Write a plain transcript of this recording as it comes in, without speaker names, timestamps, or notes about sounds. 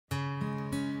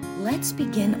Let's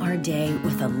begin our day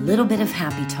with a little bit of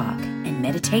happy talk and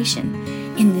meditation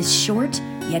in this short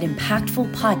yet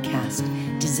impactful podcast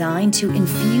designed to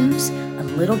infuse a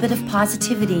little bit of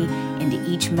positivity into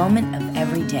each moment of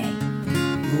every day.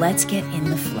 Let's get in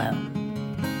the flow.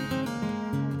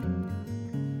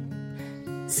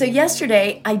 So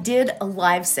yesterday I did a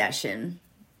live session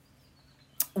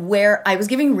where I was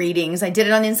giving readings. I did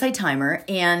it on Insight Timer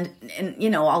and you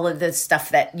know, all of the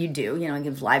stuff that you do, you know, I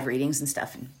give live readings and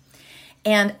stuff.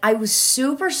 And I was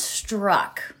super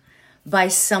struck by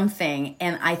something,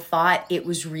 and I thought it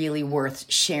was really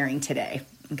worth sharing today,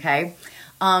 okay?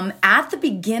 At the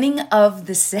beginning of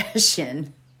the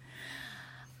session,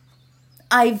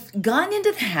 I've gotten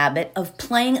into the habit of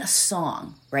playing a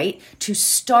song, right? To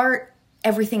start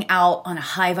everything out on a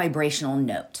high vibrational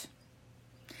note.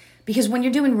 Because when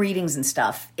you're doing readings and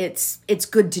stuff, it's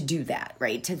good to do that,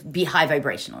 right? To be high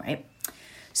vibrational, right?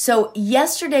 So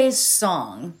yesterday's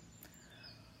song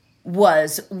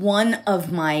was one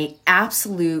of my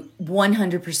absolute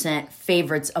 100%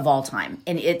 favorites of all time.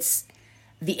 And it's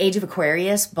The Age of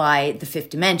Aquarius by The Fifth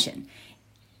Dimension.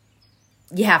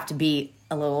 You have to be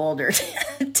a little older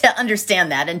to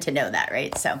understand that and to know that,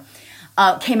 right? So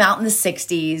came out in the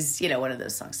 60s, you know, one of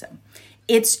those songs. So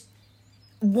it's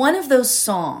one of those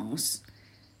songs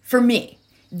for me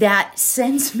that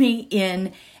sends me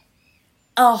in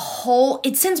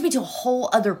it sends me to a whole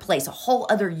other place, a whole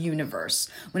other universe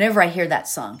whenever I hear that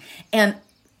song. And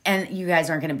you guys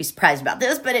aren't going to be surprised about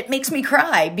this, but it makes me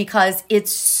cry because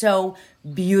it's so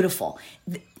beautiful.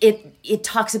 It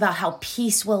talks about how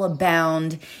peace will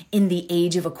abound in the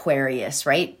age of Aquarius,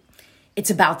 right?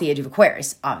 It's about the age of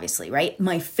Aquarius, obviously, right?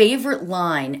 My favorite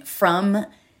line from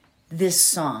this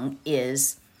song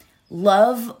is,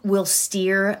 "Love will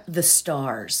steer the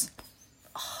stars."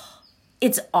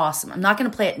 It's awesome. I'm not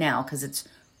going to play it now because it's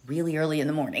really early in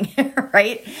the morning,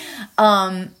 right?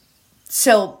 And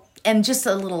just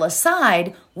a little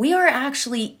aside, we are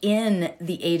actually in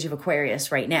the age of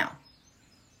Aquarius right now.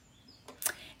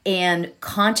 And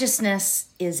consciousness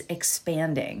is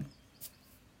expanding.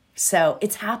 So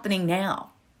it's happening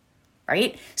now,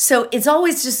 right? So it's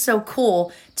always just so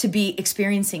cool to be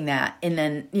experiencing that. And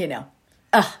then, you know,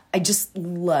 I just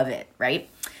love it, right?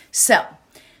 So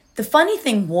the funny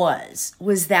thing was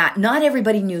that not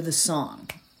everybody knew the song.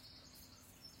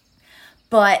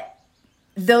 But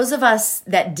those of us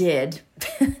that did,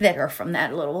 that are from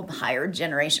that little higher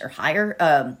generation,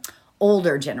 or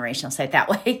older generation, I'll say it that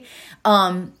way,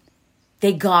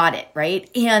 they got it, right?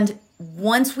 And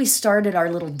once we started our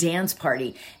little dance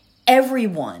party,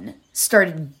 everyone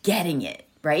started getting it,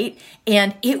 right?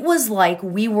 And it was like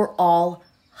we were all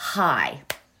high.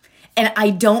 And I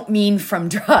don't mean from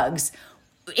drugs.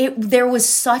 There was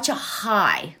such a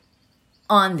high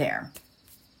on there.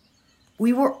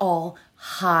 We were all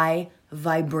high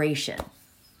vibration.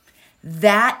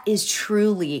 That is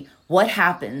truly what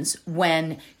happens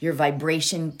when your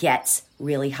vibration gets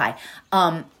really high.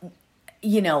 So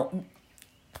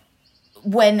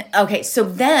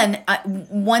then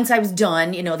once I was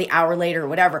done, you know, the hour later or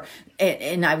whatever,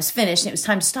 and I was finished and it was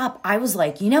time to stop, I was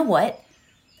like, you know what?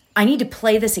 I need to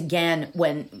play this again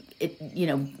when it, you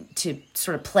know, to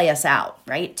sort of play us out,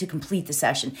 right? To complete the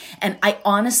session. And I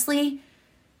honestly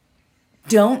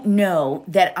don't know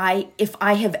that if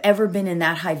I have ever been in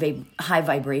that high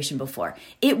vibration before.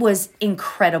 It was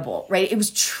incredible, right? It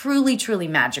was truly, truly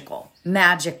magical.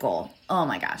 Magical. Oh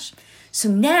my gosh. So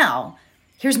now,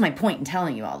 here's my point in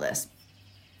telling you all this.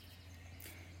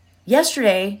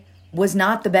 Yesterday was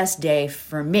not the best day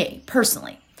for me,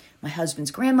 personally. My husband's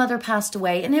grandmother passed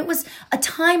away, and it was a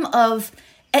time of,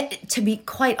 to be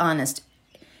quite honest,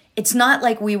 it's not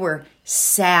like we were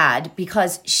sad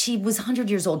because she was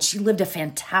 100 years old. She lived a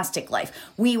fantastic life.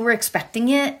 We were expecting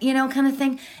it, you know, kind of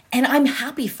thing. And I'm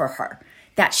happy for her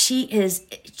that she is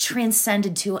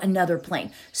transcended to another plane.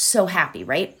 So happy,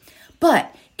 right?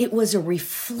 But it was a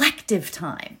reflective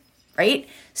time, right?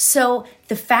 So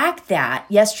the fact that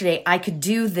yesterday I could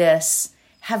do this,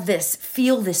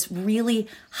 feel this really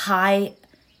high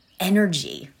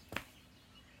energy,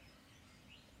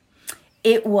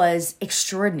 it was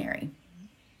extraordinary,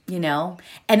 you know?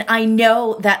 And I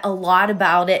know that a lot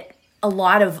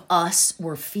of us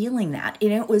were feeling that,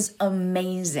 and it was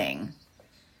amazing.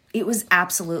 It was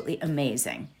absolutely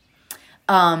amazing.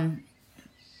 That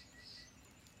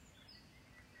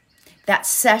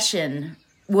session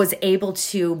was able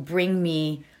to bring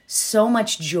me so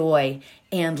much joy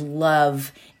and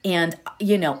love and,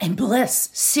 you know, and bliss.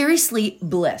 Seriously,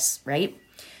 bliss, right?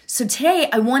 So today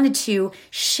I wanted to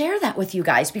share that with you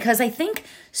guys because I think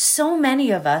so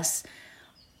many of us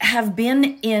have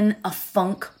been in a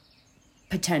funk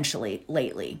potentially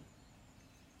lately.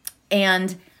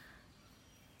 And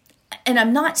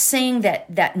I'm not saying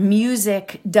that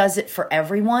music does it for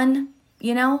everyone,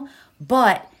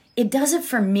 but it does it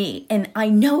for me. And I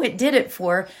know it did it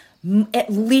for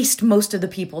at least most of the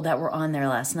people that were on there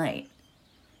last night.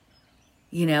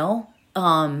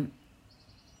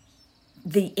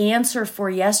 The answer for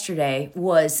yesterday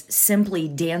was simply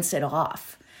dance it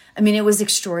off. I mean, it was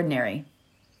extraordinary.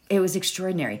 It was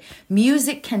extraordinary.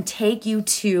 Music can take you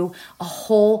to a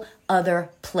whole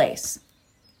other place.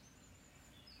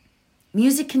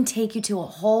 Music can take you to a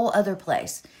whole other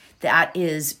place that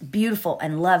is beautiful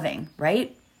and loving,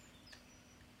 right?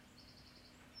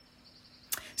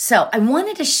 So I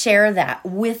wanted to share that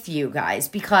with you guys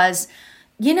because,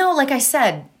 like I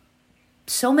said,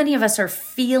 so many of us are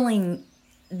feeling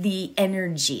the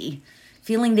energy,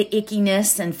 feeling the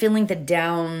ickiness and feeling the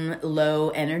down low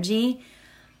energy.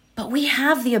 But we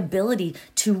have the ability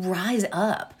to rise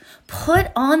up,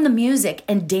 put on the music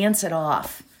and dance it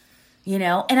off,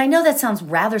 And I know that sounds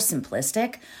rather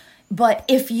simplistic, but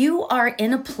if you are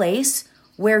in a place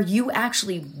where you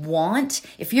actually want,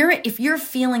 if you're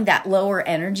feeling that lower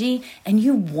energy and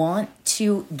you want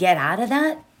to get out of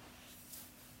that,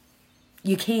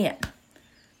 you can.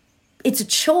 It's a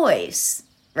choice,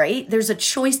 right? There's a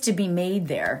choice to be made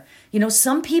there.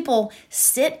 Some people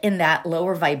sit in that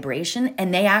lower vibration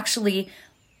and they actually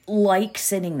like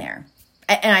sitting there.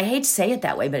 And I hate to say it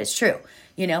that way, but it's true.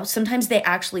 Sometimes they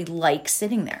actually like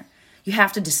sitting there. You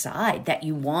have to decide that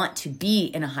you want to be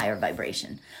in a higher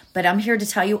vibration. But I'm here to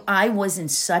tell you, I was in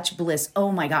such bliss.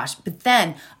 Oh my gosh. But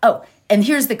then, and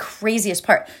here's the craziest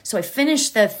part. So I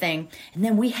finished the thing and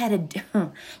then we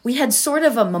had sort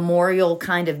of a memorial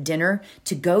kind of dinner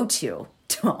to go to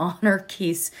honor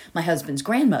Keith's, my husband's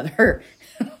grandmother.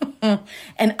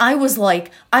 And I was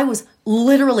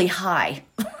literally high.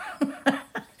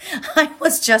 I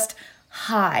was just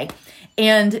high.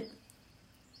 And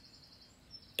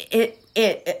I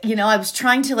was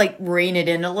trying to rein it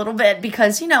in a little bit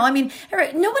because, nobody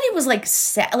was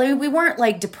sad. We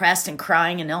weren't depressed and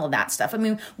crying and all of that stuff. I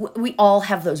mean, we all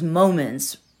have those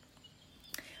moments,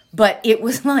 but it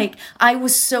was my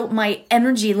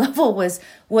energy level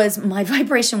was my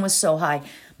vibration was so high,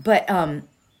 but,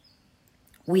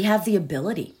 we have the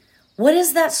ability. What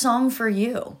is that song for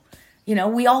you?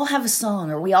 We all have a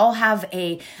song, or we all have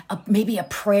maybe a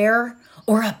prayer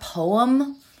or a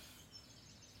poem,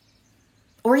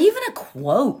 or even a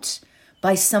quote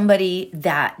by somebody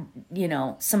that,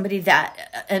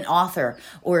 an author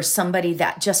or somebody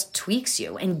that just tweaks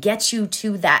you and gets you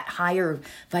to that higher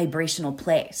vibrational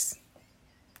place.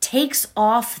 Takes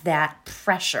off that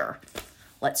pressure,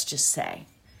 let's just say,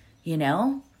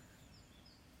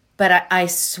 But I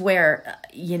swear,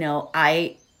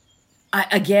 I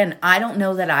don't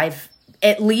know that I've,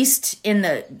 at least in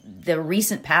the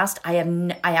recent past, I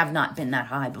have not been that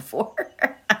high before,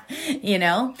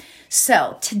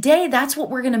 So today, that's what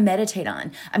we're going to meditate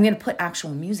on. I'm going to put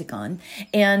actual music on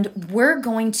and we're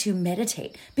going to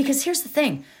meditate because here's the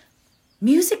thing.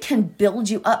 Music can build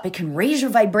you up. It can raise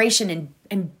your vibration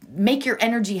and make your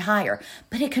energy higher,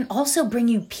 but it can also bring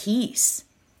you peace.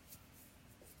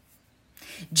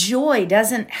 Joy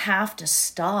doesn't have to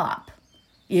stop,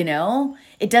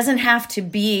 It doesn't have to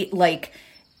be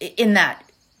in that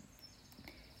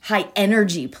high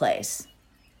energy place.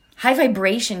 High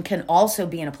vibration can also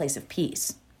be in a place of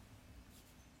peace,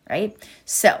 right?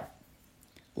 So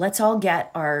let's all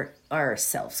get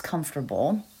ourselves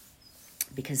comfortable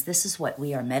because this is what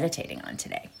we are meditating on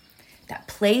today. That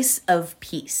place of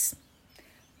peace.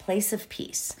 Place of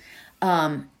peace.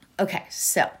 Okay,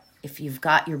 so if you've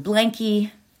got your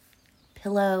blankie,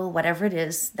 pillow, whatever it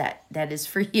is that is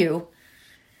for you,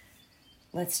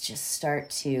 let's just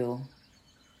start to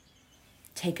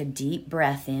take a deep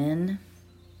breath in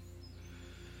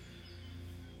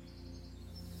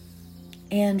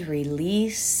and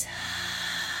release.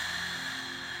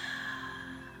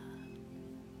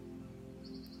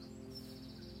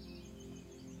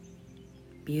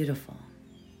 Beautiful.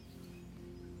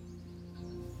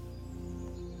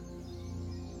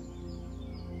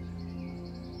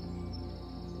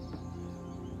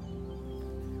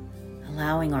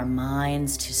 Allowing our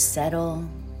minds to settle.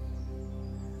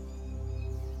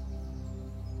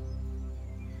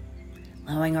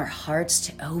 Allowing our hearts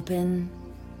to open.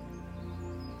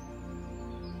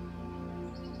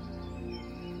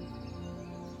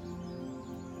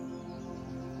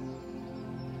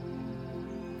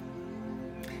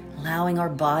 Allowing our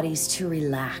bodies to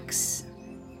relax.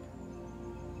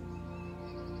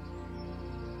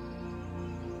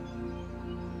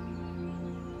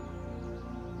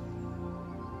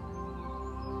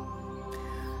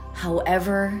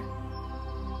 However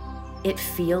it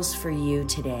feels for you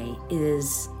today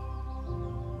is,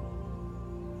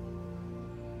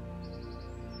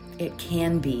 it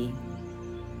can be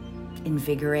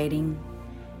invigorating,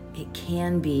 it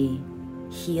can be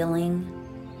healing.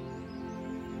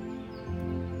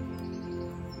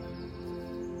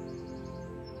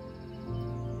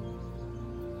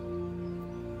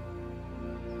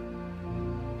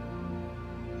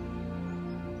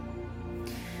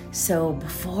 So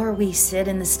before we sit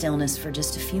in the stillness for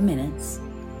just a few minutes,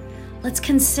 let's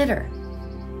consider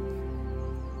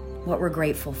what we're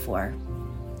grateful for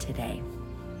today.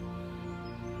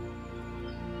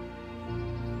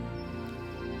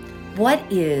 What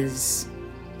is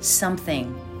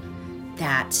something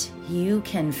that you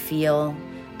can feel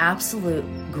absolute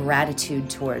gratitude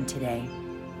toward today?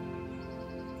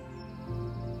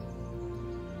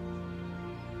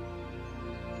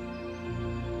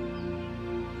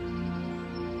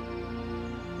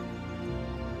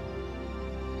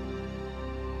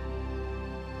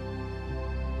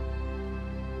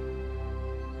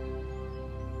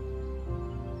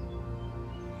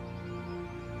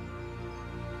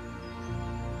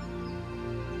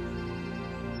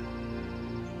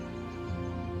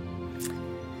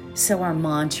 So our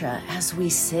mantra, as we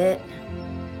sit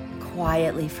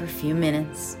quietly for a few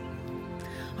minutes,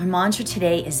 our mantra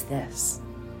today is this: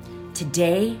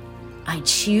 today, I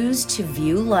choose to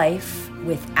view life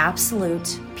with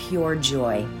absolute pure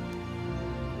joy.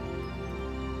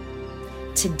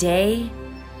 Today,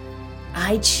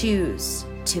 I choose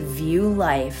to view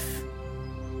life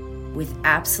with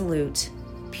absolute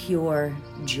pure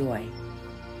joy.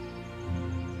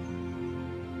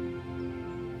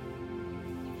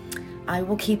 I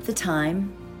will keep the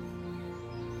time.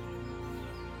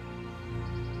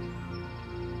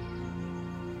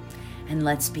 And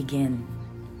let's begin.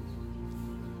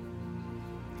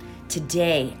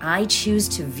 Today, I choose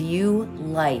to view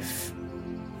life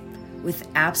with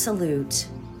absolute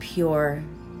pure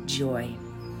joy.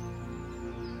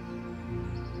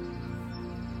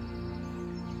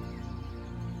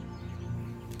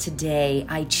 Today,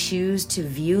 I choose to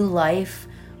view life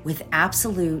with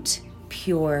absolute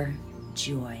pure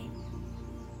joy.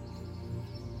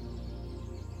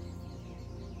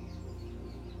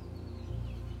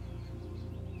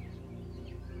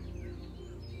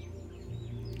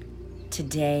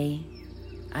 Today,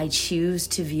 I choose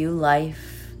to view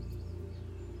life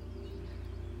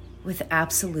with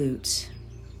absolute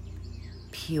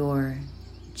pure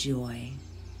joy.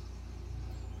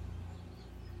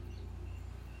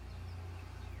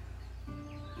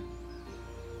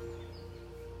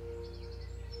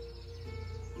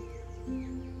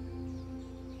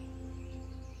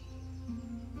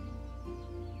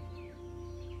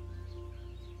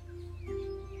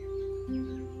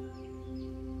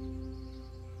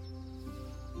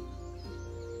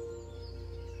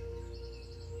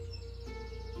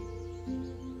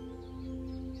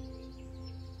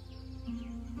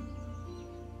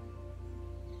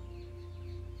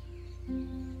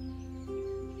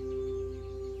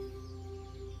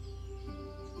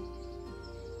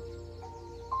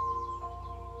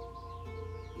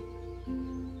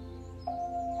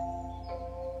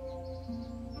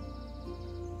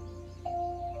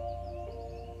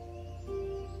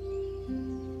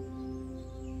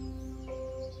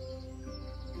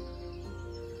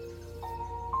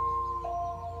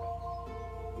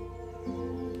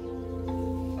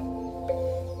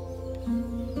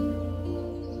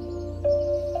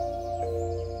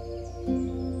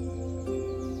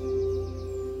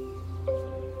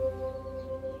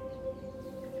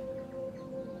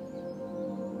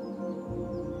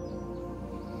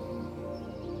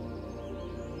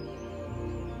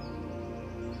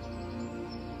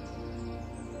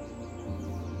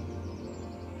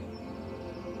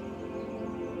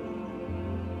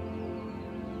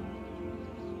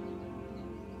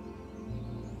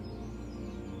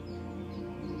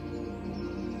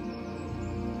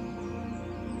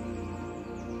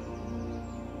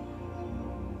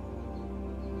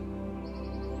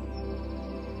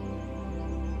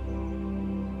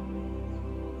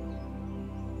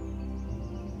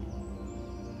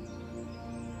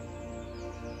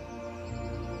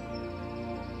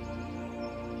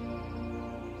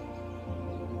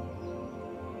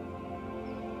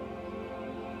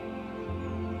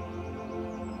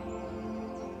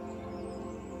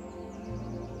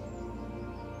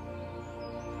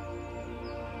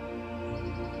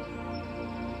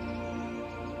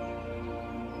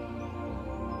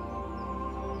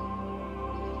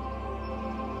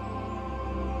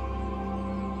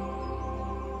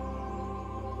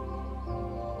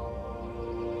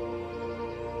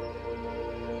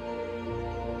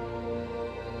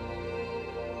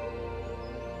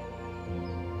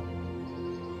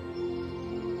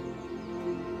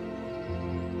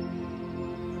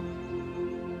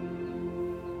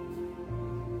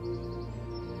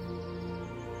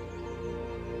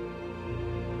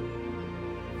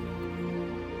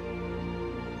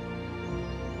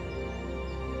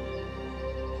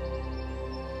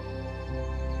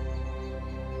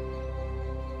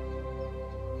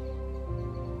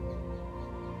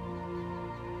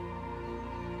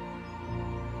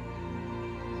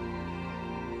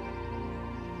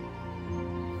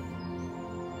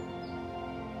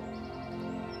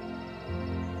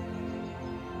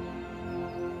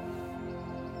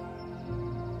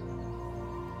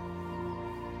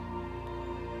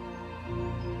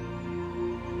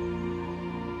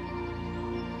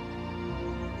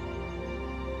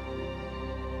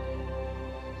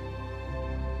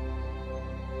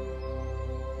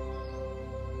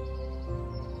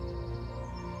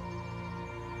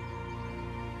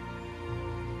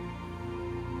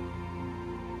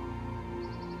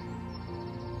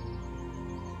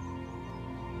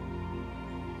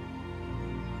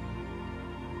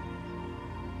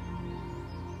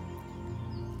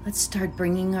 Let's start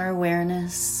bringing our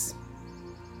awareness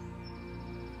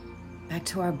back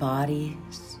to our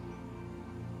bodies.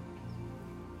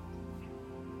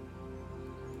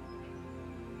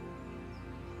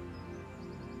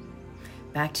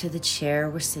 Back to the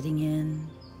chair we're sitting in.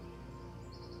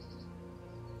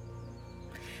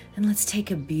 And let's take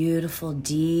a beautiful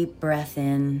deep breath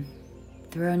in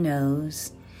through our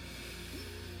nose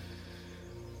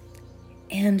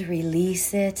and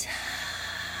release it.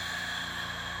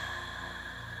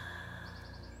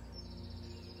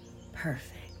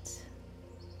 Perfect.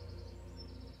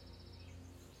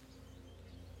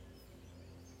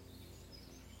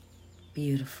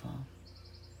 Beautiful.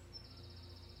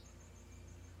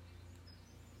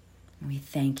 And we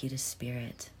thank you to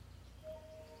Spirit.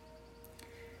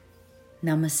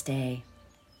 Namaste.